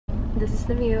This is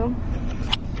the view.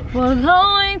 We're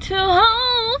going to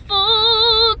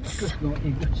Whole Foods.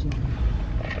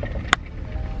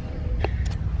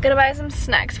 Gonna buy some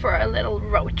snacks for a little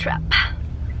road trip.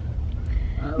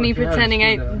 Me pretending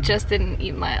I just didn't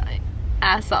eat my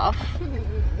ass off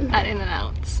at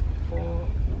In-N-Out.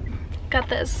 Got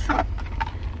this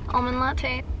almond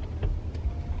latte.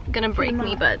 Gonna break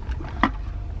me, but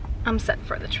I'm set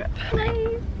for the trip.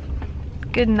 Night.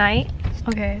 Good night.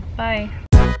 Okay, bye.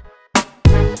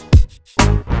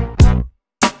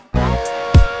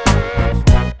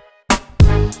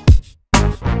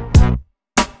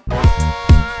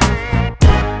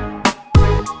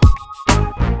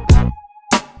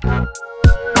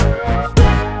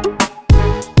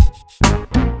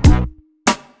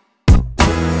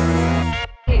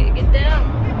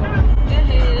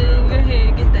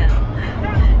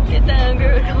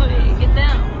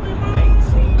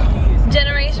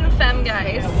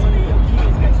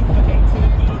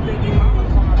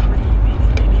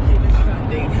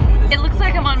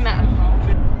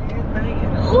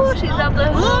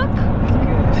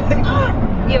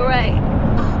 You're right.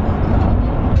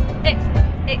 Hey,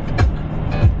 hey.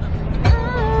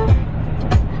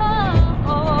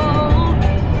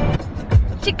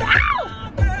 Chica!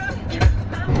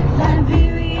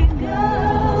 Liberia,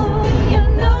 you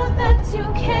know that you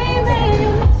came and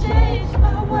you changed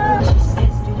my world. She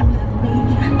says, do you love me?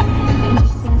 And she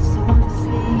says, so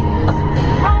honestly,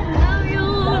 I love you,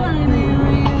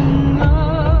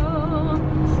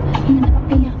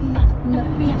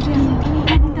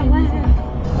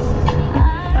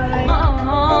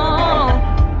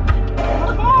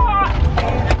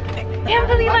 can't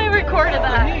believe I recorded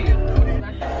that.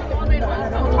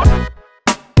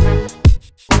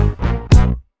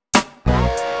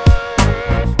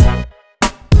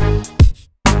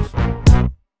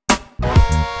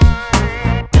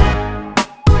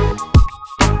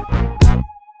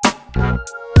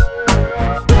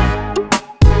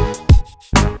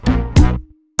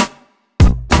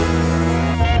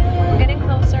 We're getting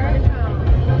closer.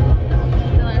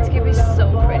 The landscape is so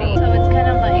pretty. So it's kind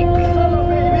of like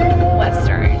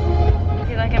Western. I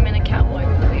feel like I'm in a cowboy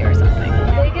movie or something.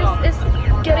 Vegas is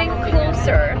getting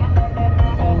closer.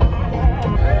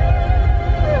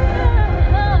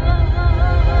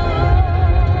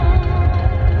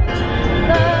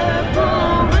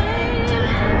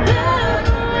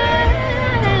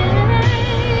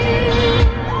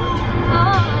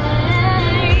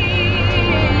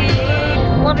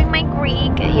 Loving my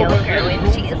Greek yogurt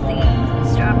with cheese and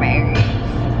strawberries.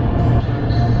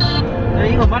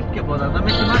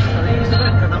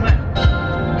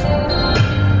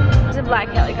 There's a black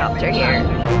helicopter here.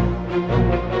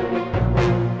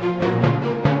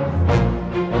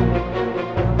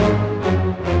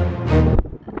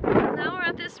 Now we're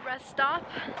at this rest stop.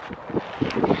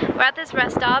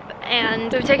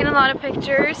 And we've taken a lot of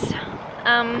pictures.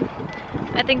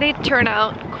 I think they turned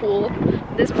out cool.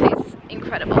 This place is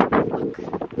incredible. Look.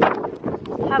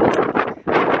 Have a look.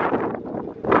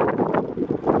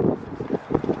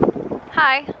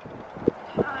 Hi.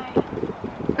 Hi.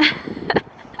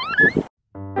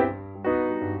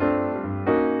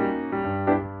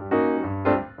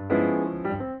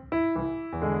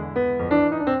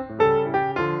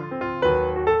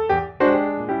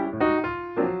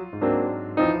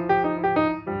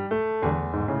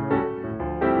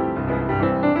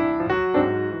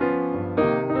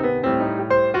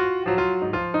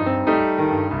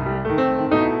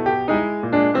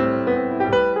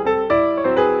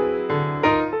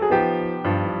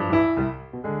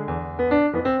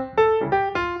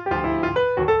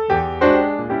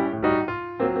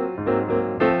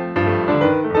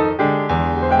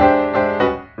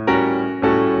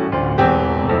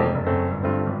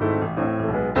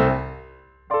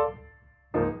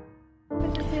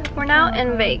 We're now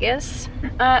in Vegas.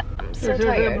 I'm so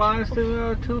tired.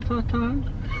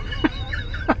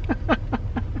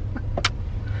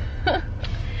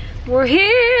 We're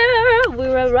here.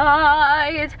 We're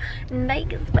arrived in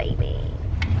Vegas, baby.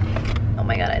 Oh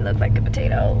my god, I look like a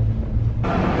potato.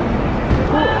 Cool.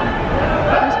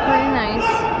 That's pretty nice.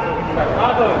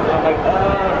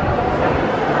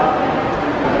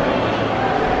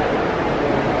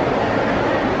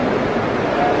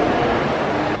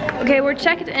 Okay, we're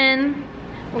checked in.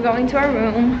 We're going to our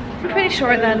room. I'm pretty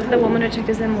sure that the woman who checked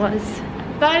us in was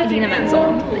Dina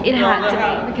Menzel. It had to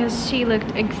be because she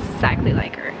looked exactly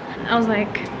like her. I was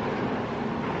like,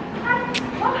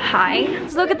 hi.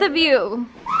 Let's look at the view.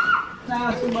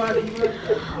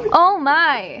 Oh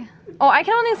my. Oh, I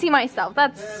can only see myself.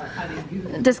 That's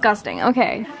disgusting.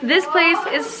 Okay. This place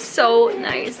is so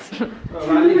nice.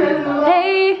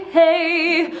 Hey,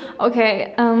 hey.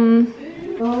 Okay,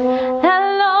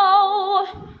 hello.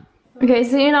 Okay,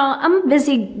 so you know, I'm a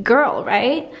busy girl,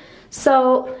 right?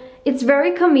 So it's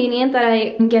very convenient that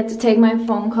I get to take my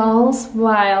phone calls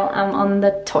while I'm on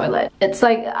the toilet. It's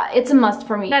like, it's a must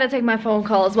for me. I gotta take my phone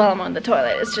calls while I'm on the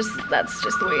toilet. It's just, that's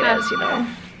just the way it is, you know.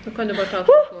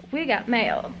 Woo, we got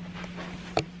mail.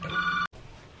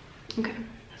 Okay.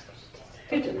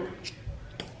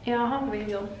 Jag har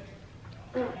video.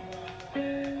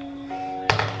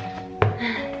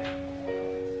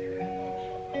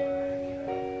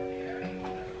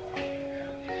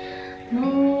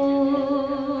 Moon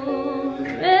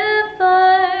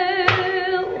river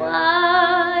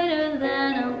wider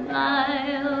than a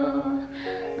mile.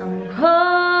 I'm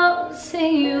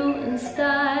crossing you in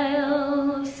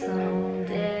style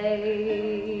someday.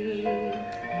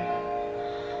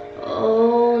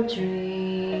 Oh,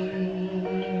 dream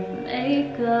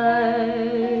maker,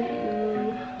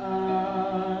 you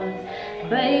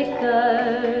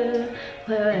heartbreaker,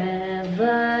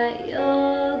 wherever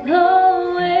you're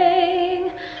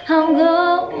going, I'm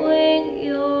going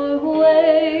your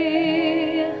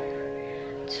way.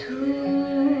 Two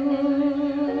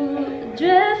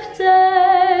drifters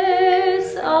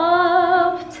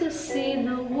off to see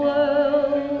the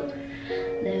world.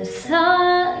 There's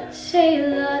such a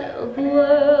lot of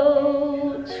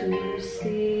world to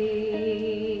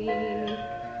see.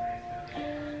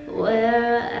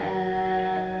 We're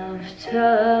after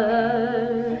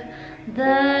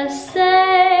the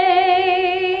same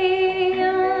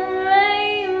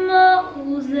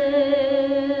rainbows in.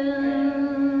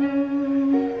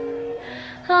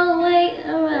 I'll wait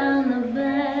around the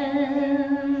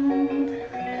bend.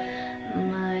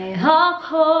 My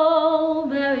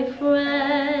huckleberry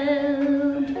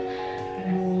friend,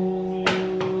 Moon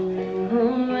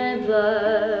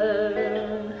River,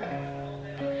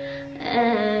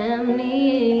 and me.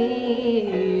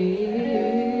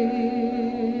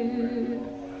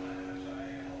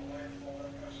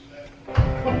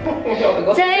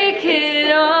 Take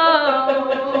it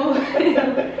all.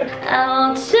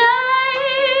 I'll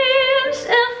change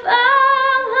if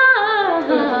I'm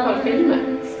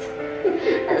honest.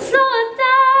 And slow it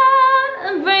down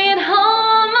and bring it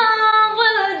home. I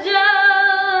will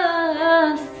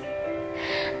adjust.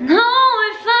 No,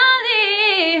 if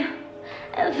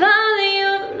finally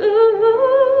you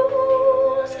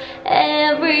lose,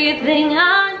 everything I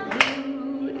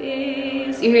do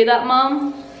is. You hear that,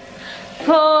 Mom?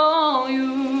 For you.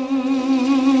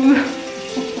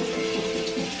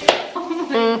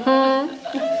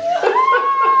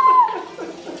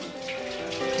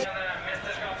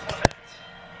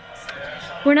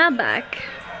 We're not back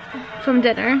from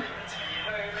dinner.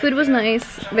 Food was nice.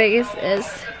 Vegas is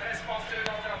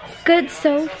good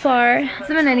so far. It's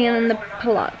the Millennium and the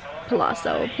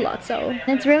Palazzo.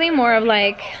 It's really more of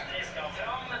like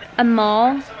a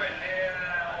mall,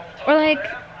 or like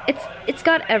it's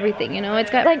got everything, you know. It's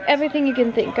got like everything you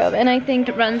can think of, and I think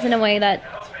it runs in a way that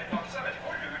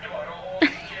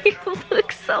you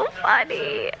look so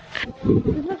funny.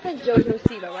 This looks like JoJo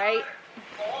Siwa, right?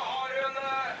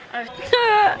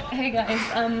 Hey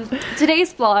guys,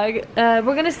 today's vlog,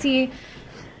 we're gonna see.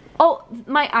 Oh,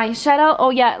 my eyeshadow. Oh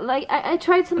yeah, like I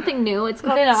tried something new. It's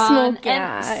called smoky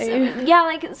eye. Yeah,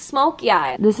 like smoky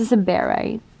eye. This is a bear,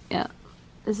 right? Yeah.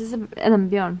 This is en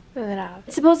björn.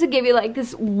 It's supposed to give you like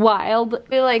this wild,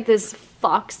 like this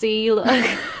foxy look.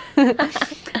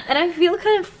 And I feel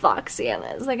kind of foxy in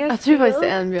this. Like I feel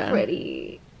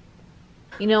pretty.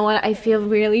 You know what? I feel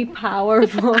really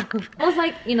powerful. I was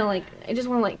like, you know, like I just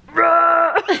want to like.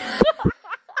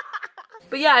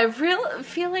 But yeah, I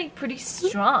feel like pretty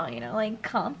strong, you know, like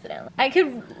confident. I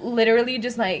could literally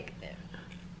just like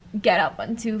get up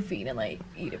on 2 feet and like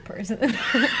eat a person.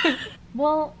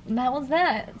 Well, that was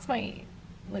that. That's my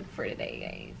look for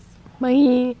today, guys.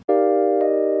 Bye.